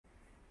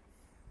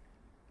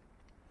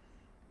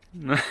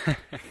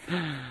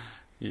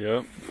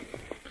Yep.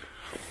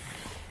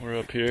 We're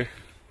up here.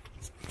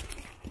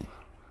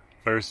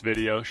 First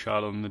video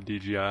shot on the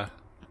DJI.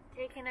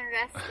 Taking a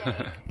rest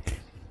day.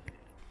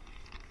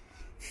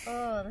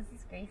 Oh, this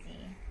is crazy.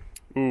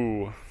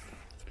 Ooh.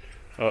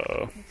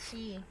 Uh-oh. The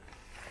chi.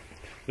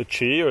 The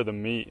chi or the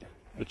meat?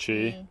 The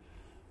chi. Chi.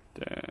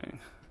 Dang.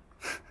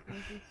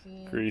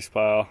 Chi. Grease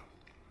pile.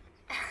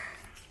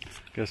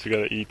 Guess we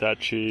gotta eat that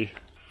chi.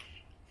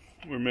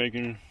 We're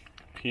making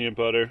peanut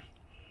butter.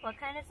 What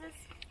kind is this?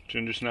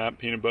 Ginger snap,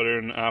 peanut butter,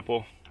 and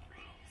apple.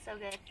 So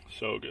good.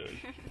 So good.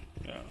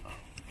 Yeah.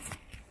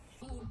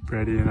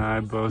 Brady and I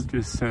both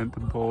just sent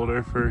the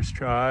boulder first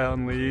try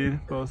on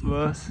lead, both of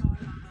us.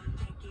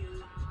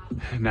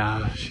 And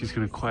now she's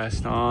gonna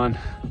quest on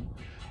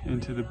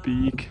into the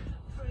beak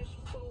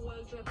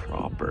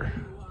proper.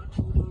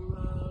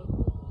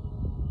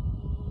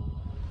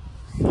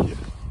 Yeah.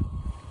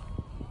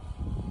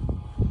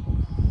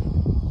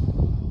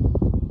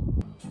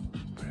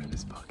 Brad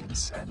is fucking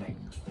setting.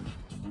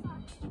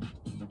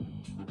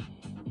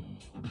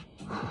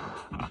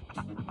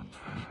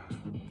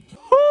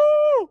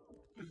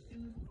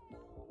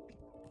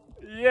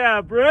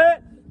 Yeah,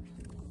 Brett.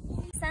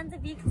 Sons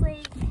of Beak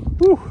Lake.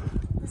 Woo.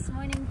 This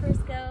morning,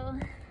 first go.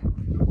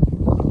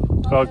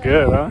 Felt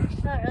good, huh?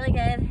 Felt really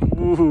good.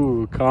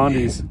 Ooh,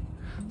 condies.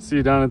 See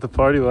you down at the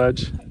party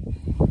ledge. This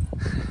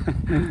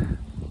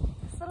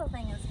little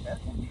thing is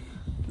broken.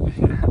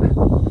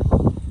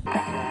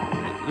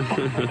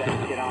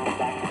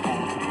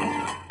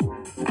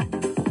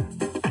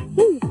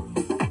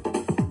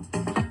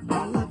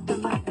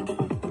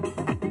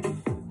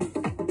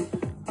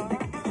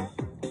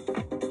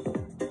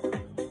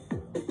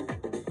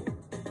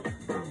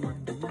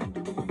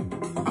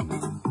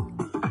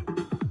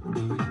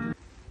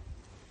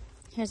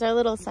 Here's our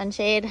little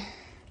sunshade.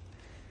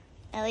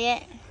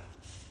 Elliott.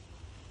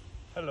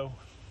 Hello.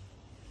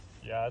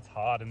 Yeah, it's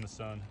hot in the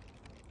sun.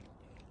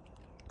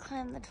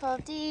 Climb the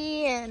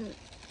 12D and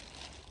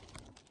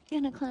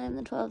gonna climb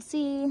the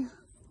 12C.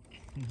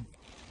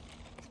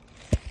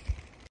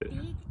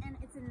 Beak, and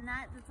it's a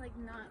nut that's like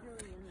not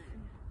really in there.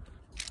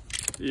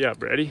 Yeah,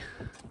 Brady.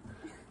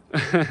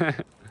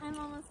 I'm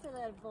almost to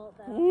that bolt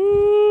though.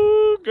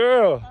 Woo,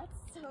 girl.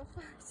 That's so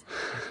fast.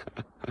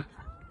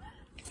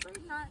 It's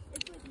like nothing.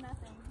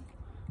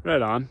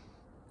 Right on.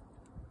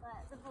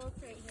 But the bolt's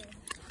right here.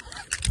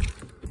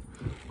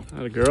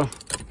 Atta girl.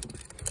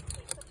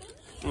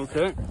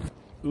 Okay.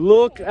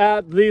 Look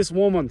at these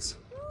women's.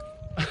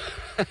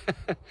 Fuck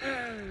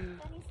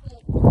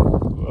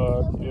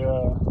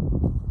yeah.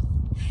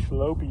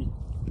 Slopey.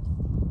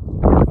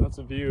 That's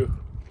a view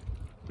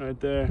right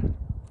there.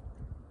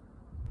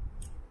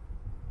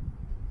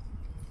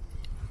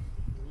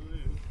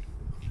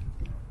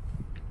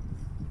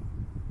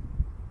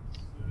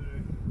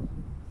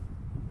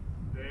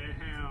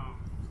 Damn.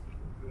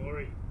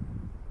 Glory.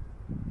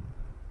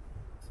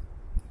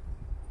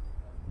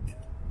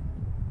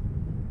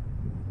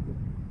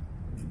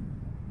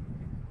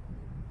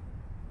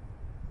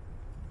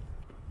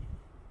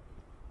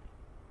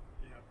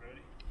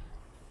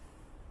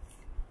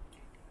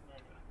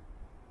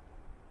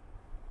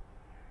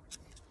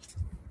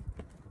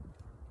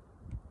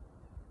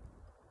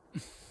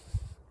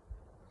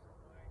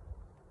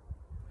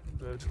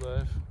 Veg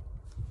life.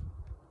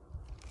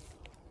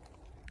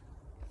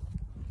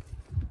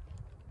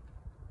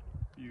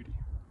 Beauty.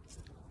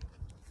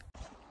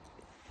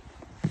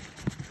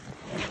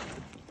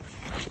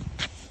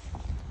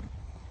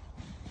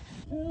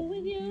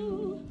 With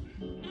you,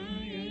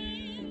 I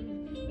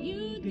am.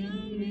 You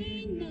don't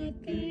mean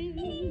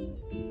nothing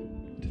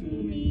to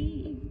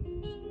me.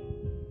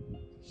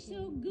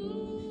 So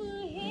go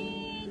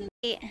ahead.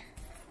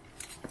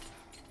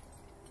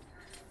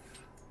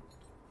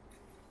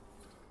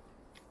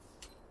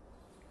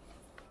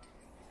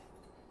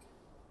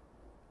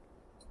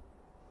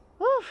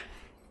 Woo!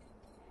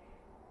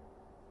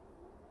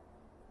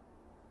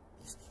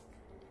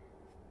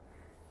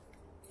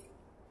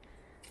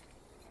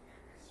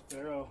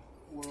 Sparrow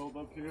world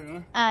up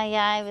here, huh?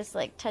 Yeah, I was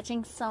like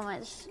touching so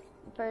much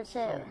bird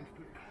shit.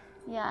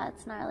 Yeah,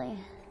 it's gnarly.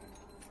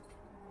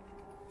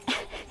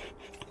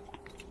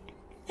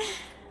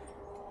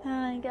 Oh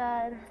my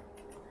god.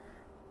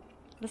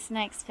 This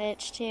next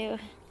pitch too.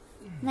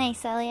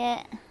 Nice,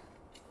 Elliott.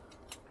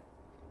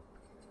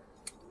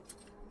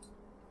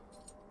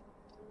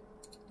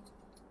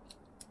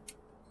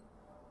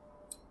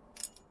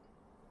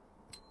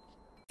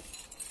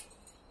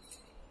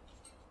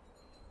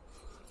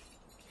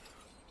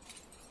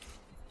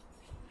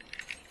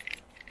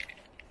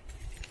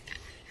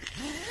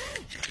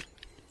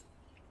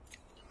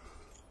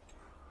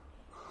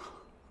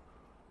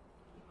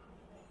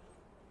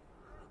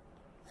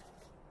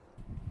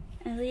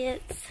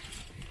 Elliott's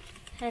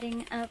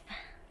heading up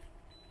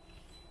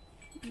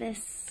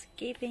this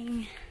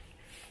gaping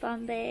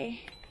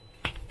Bombay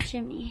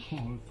chimney. Oh,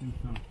 that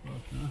thing's not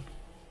fucked, huh?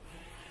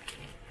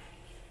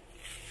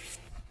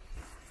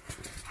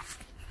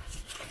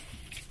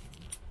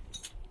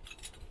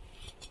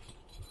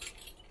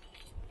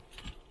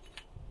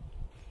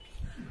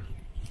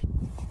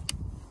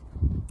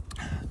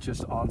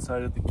 just on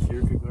site of the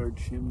Kierkegaard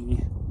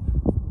chimney.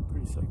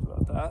 Pretty psyched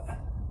about that. A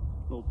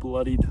little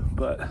bloodied,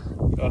 but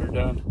got her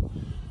done.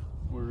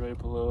 We're right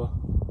below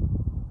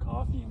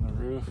coffee in the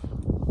roof.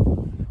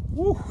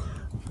 Woo!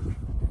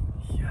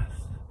 Yes.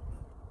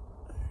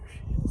 There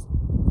she is.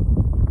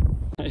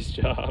 Nice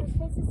job. This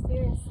place is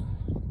fierce.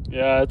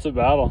 Yeah, it's a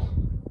battle.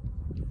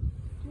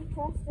 You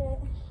crushed it.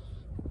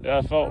 Yeah,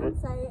 I felt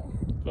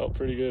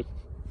pretty good.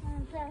 I'm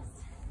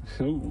impressed.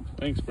 Ooh,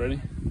 thanks,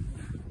 Brady.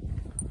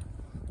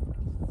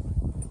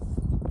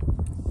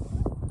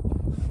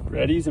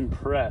 Brady's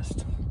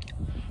impressed.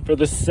 For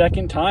the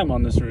second time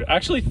on this route.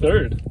 Actually,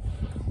 third.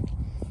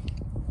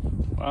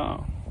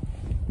 Wow.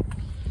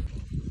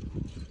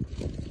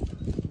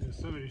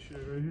 Yosemite shit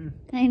right here.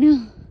 I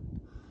know.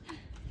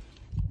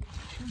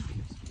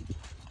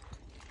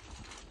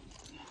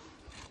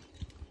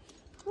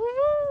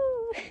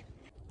 Woo!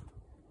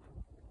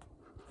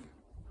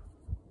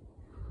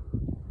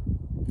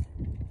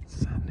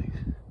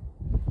 Sending.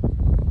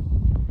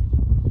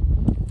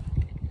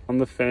 On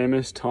the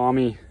famous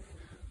Tommy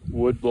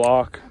wood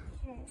block.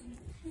 Okay,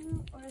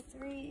 2 or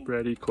 3.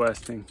 Brady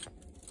questing.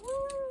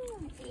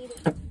 Woo!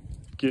 80.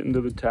 Get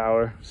into the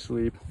tower,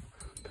 sleep,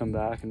 come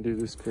back and do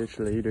this pitch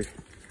later.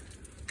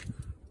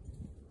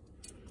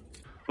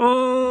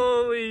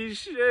 Holy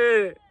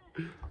shit!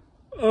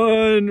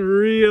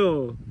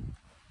 Unreal!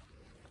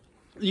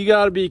 You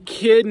gotta be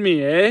kidding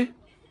me, eh?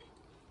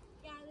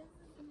 Yeah, this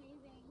is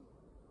amazing.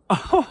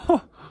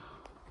 Oh,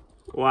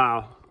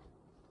 wow.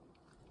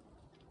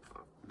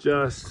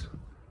 Just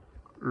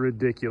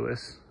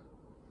ridiculous.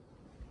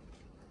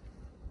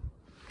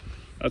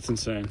 That's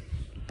insane.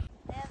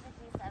 They have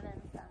the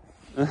G7s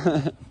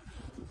down there.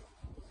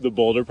 The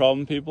boulder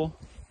problem people?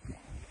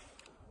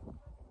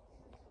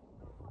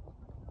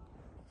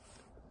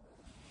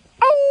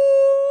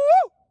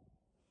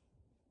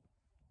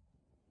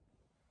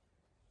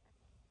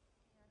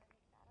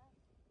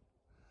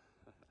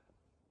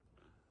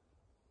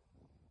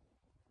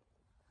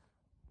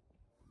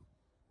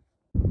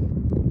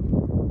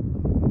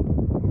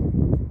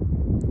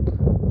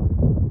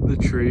 The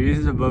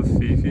trees above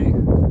Fifi.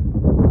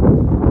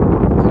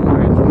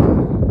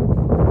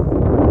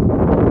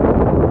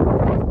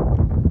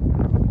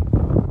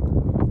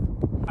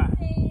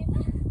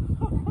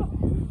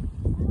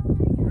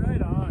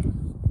 Right on.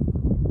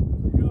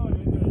 You're going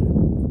into it.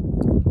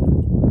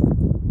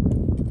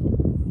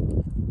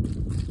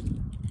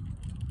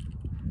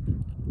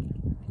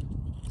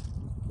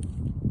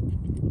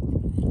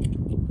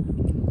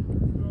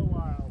 Go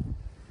wild.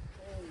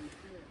 Holy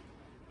shit.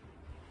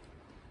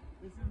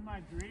 This is my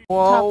dream.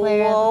 Top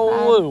layer of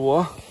the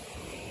cloud.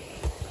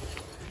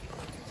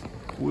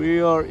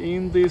 We are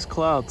in these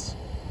clouds.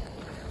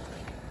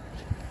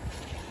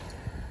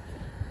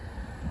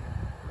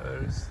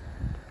 There's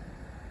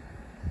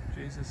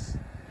Jesus.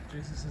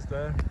 Jesus is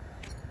there.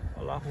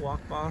 Allahu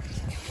Akbar.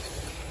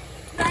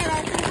 Guys,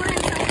 I think we're in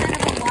some kind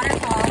of a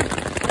waterfall.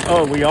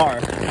 Oh, we are.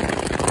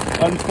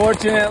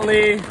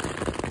 Unfortunately,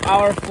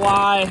 our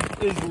fly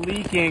is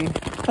leaking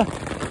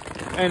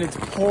and it's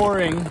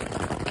pouring,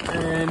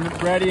 and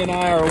Brady and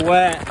I are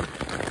wet.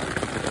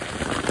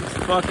 It's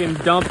fucking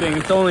dumping.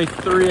 It's only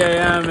 3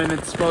 a.m. and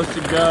it's supposed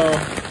to go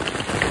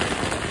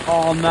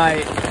all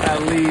night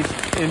at least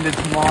into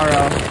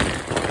tomorrow.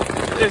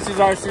 This is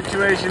our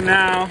situation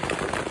now.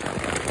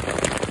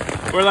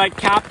 We're like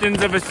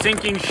captains of a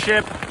sinking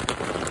ship,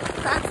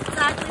 That's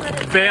exactly what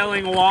it is.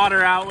 bailing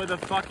water out with a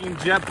fucking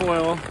jet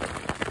boil.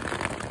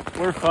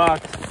 We're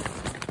fucked.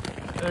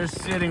 There's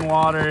sitting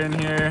water in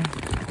here.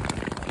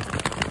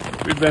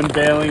 We've been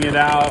bailing it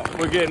out.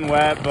 We're getting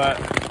wet, but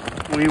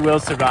we will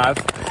survive.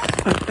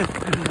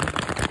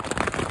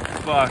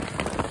 Fuck.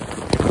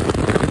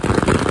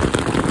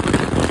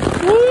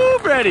 Woo,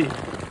 Brady.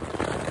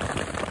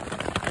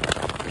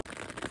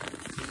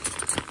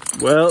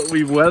 Well,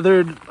 we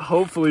weathered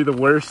hopefully the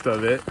worst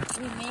of it.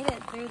 We made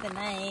it through the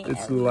night.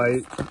 It's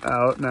light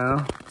out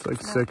now. It's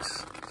like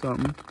 6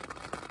 something.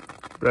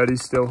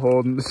 Brady's still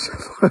holding the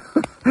ship.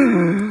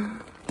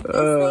 This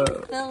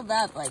thing filled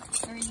up like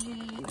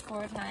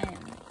 3-4 times.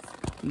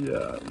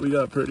 Yeah, we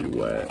got pretty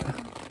wet,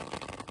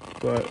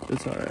 but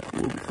it's all right.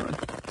 We'll be fine.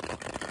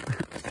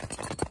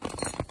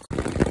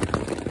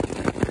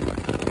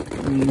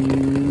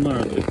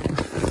 Gnarly.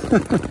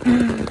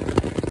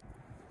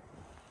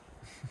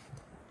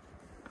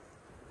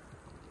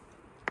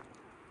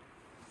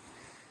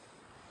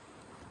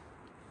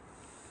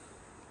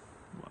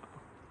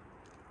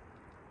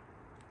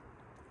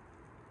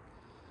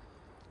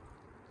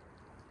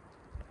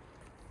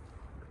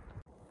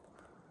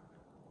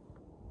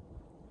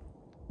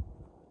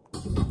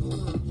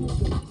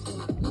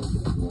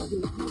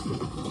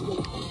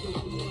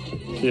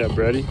 Yeah,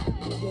 Brady.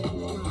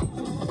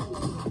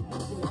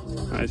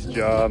 Nice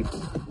job.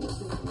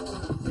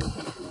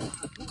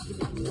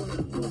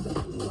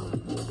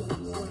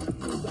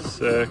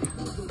 Sick.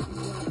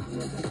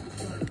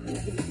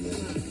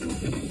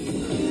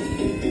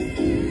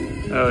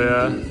 Oh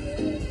yeah.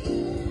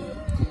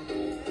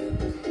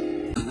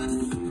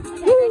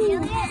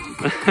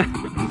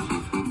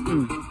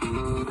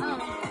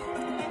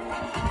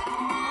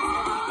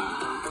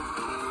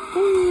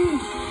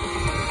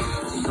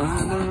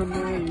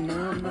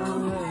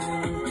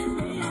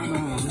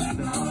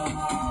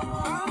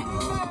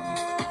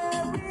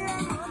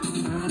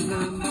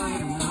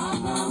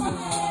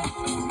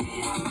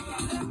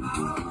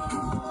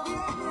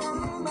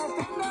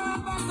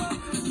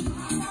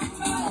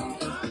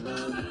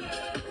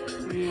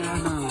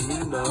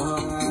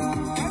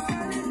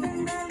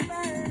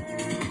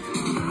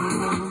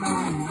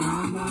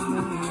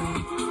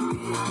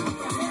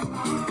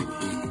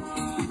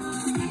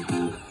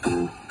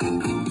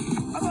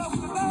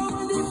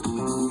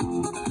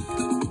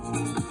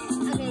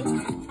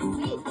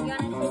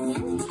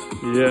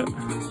 Yeah.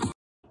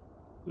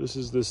 This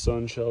is the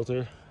sun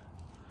shelter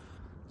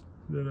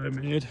that I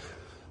made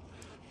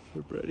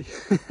for Brady.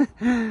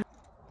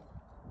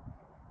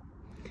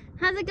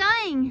 How's it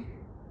going?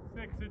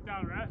 Sick sit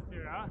down rest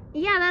here, huh?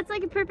 Yeah, that's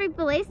like a perfect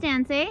belay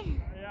stance, eh?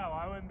 Yeah,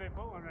 why wouldn't they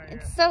put one right here?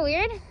 It's so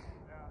weird.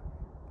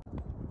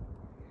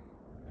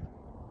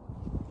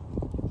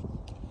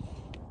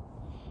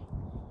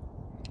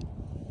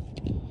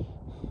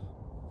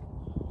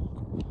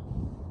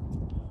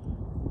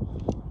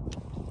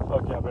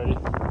 Fuck yeah, Brady.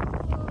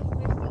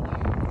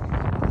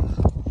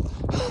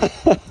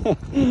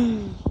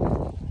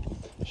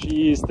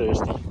 She's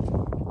thirsty.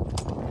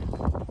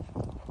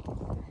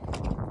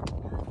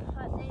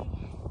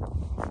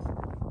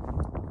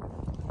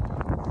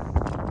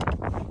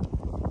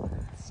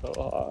 So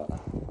hot.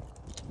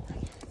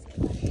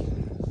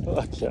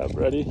 Fuck yeah,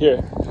 Brady.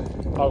 Here.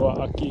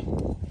 Agua aquí.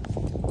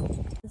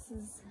 This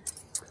is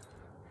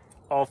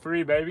All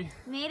free, baby.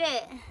 made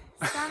it.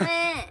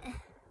 Summit.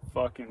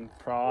 Fucking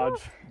proj.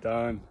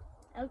 Done.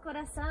 El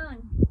Corazón.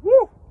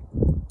 Woo!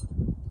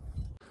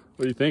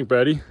 What do you think,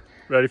 Brady?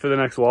 Ready for the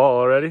next wall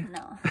already?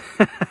 No.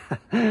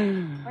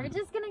 We're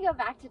just gonna go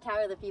back to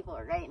Tower of the People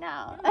right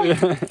now.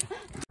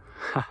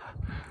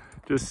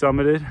 Just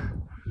summited,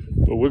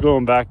 but we're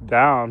going back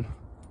down.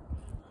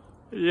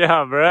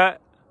 Yeah, Brett.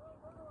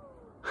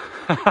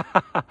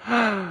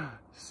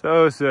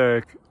 So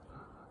sick.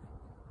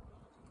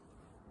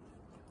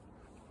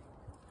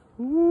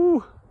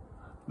 Woo!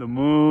 The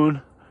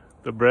moon,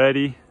 the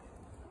Brady,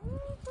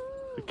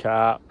 the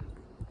cap,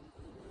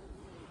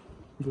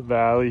 the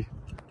valley.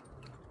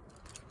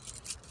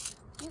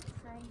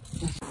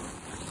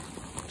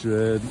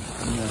 Dread,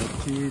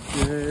 Natty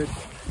dread.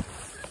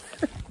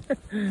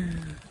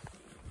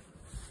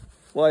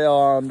 What you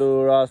wanna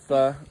do,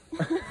 Rasta?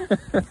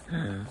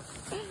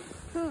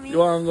 You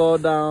wanna go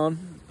down?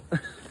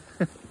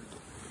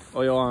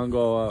 Or you wanna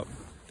go up?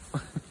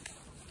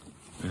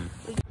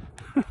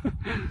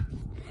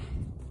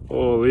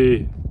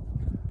 Holy,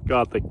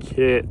 got the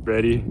kit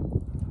ready.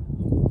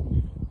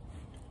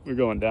 We're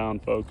going down,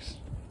 folks.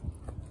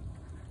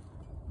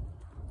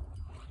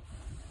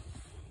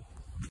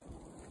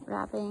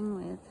 Wrapping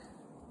with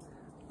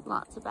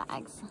lots of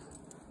bags.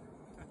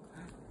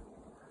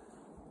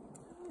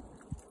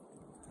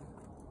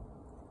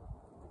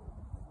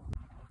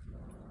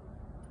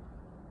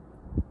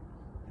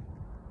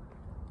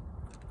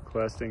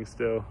 Questing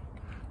still.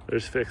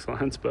 There's fixed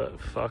lines, but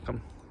fuck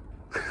them.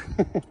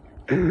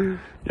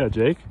 Yeah,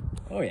 Jake?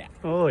 Oh yeah.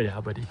 Oh yeah,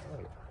 buddy.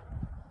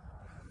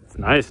 It's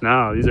nice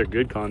now. These are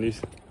good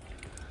condies.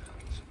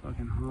 It's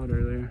fucking hot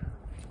earlier.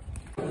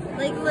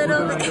 Like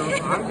little bit.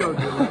 Bit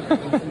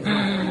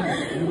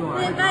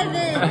by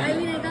bit. I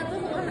mean, I got the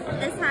whole,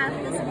 this half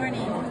this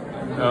morning.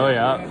 Oh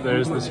yeah,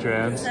 there's the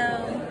strands. So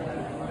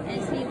I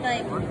just need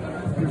like,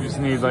 You just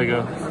need like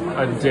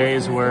a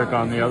day's work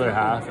on the other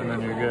half and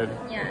then you're good.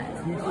 yeah.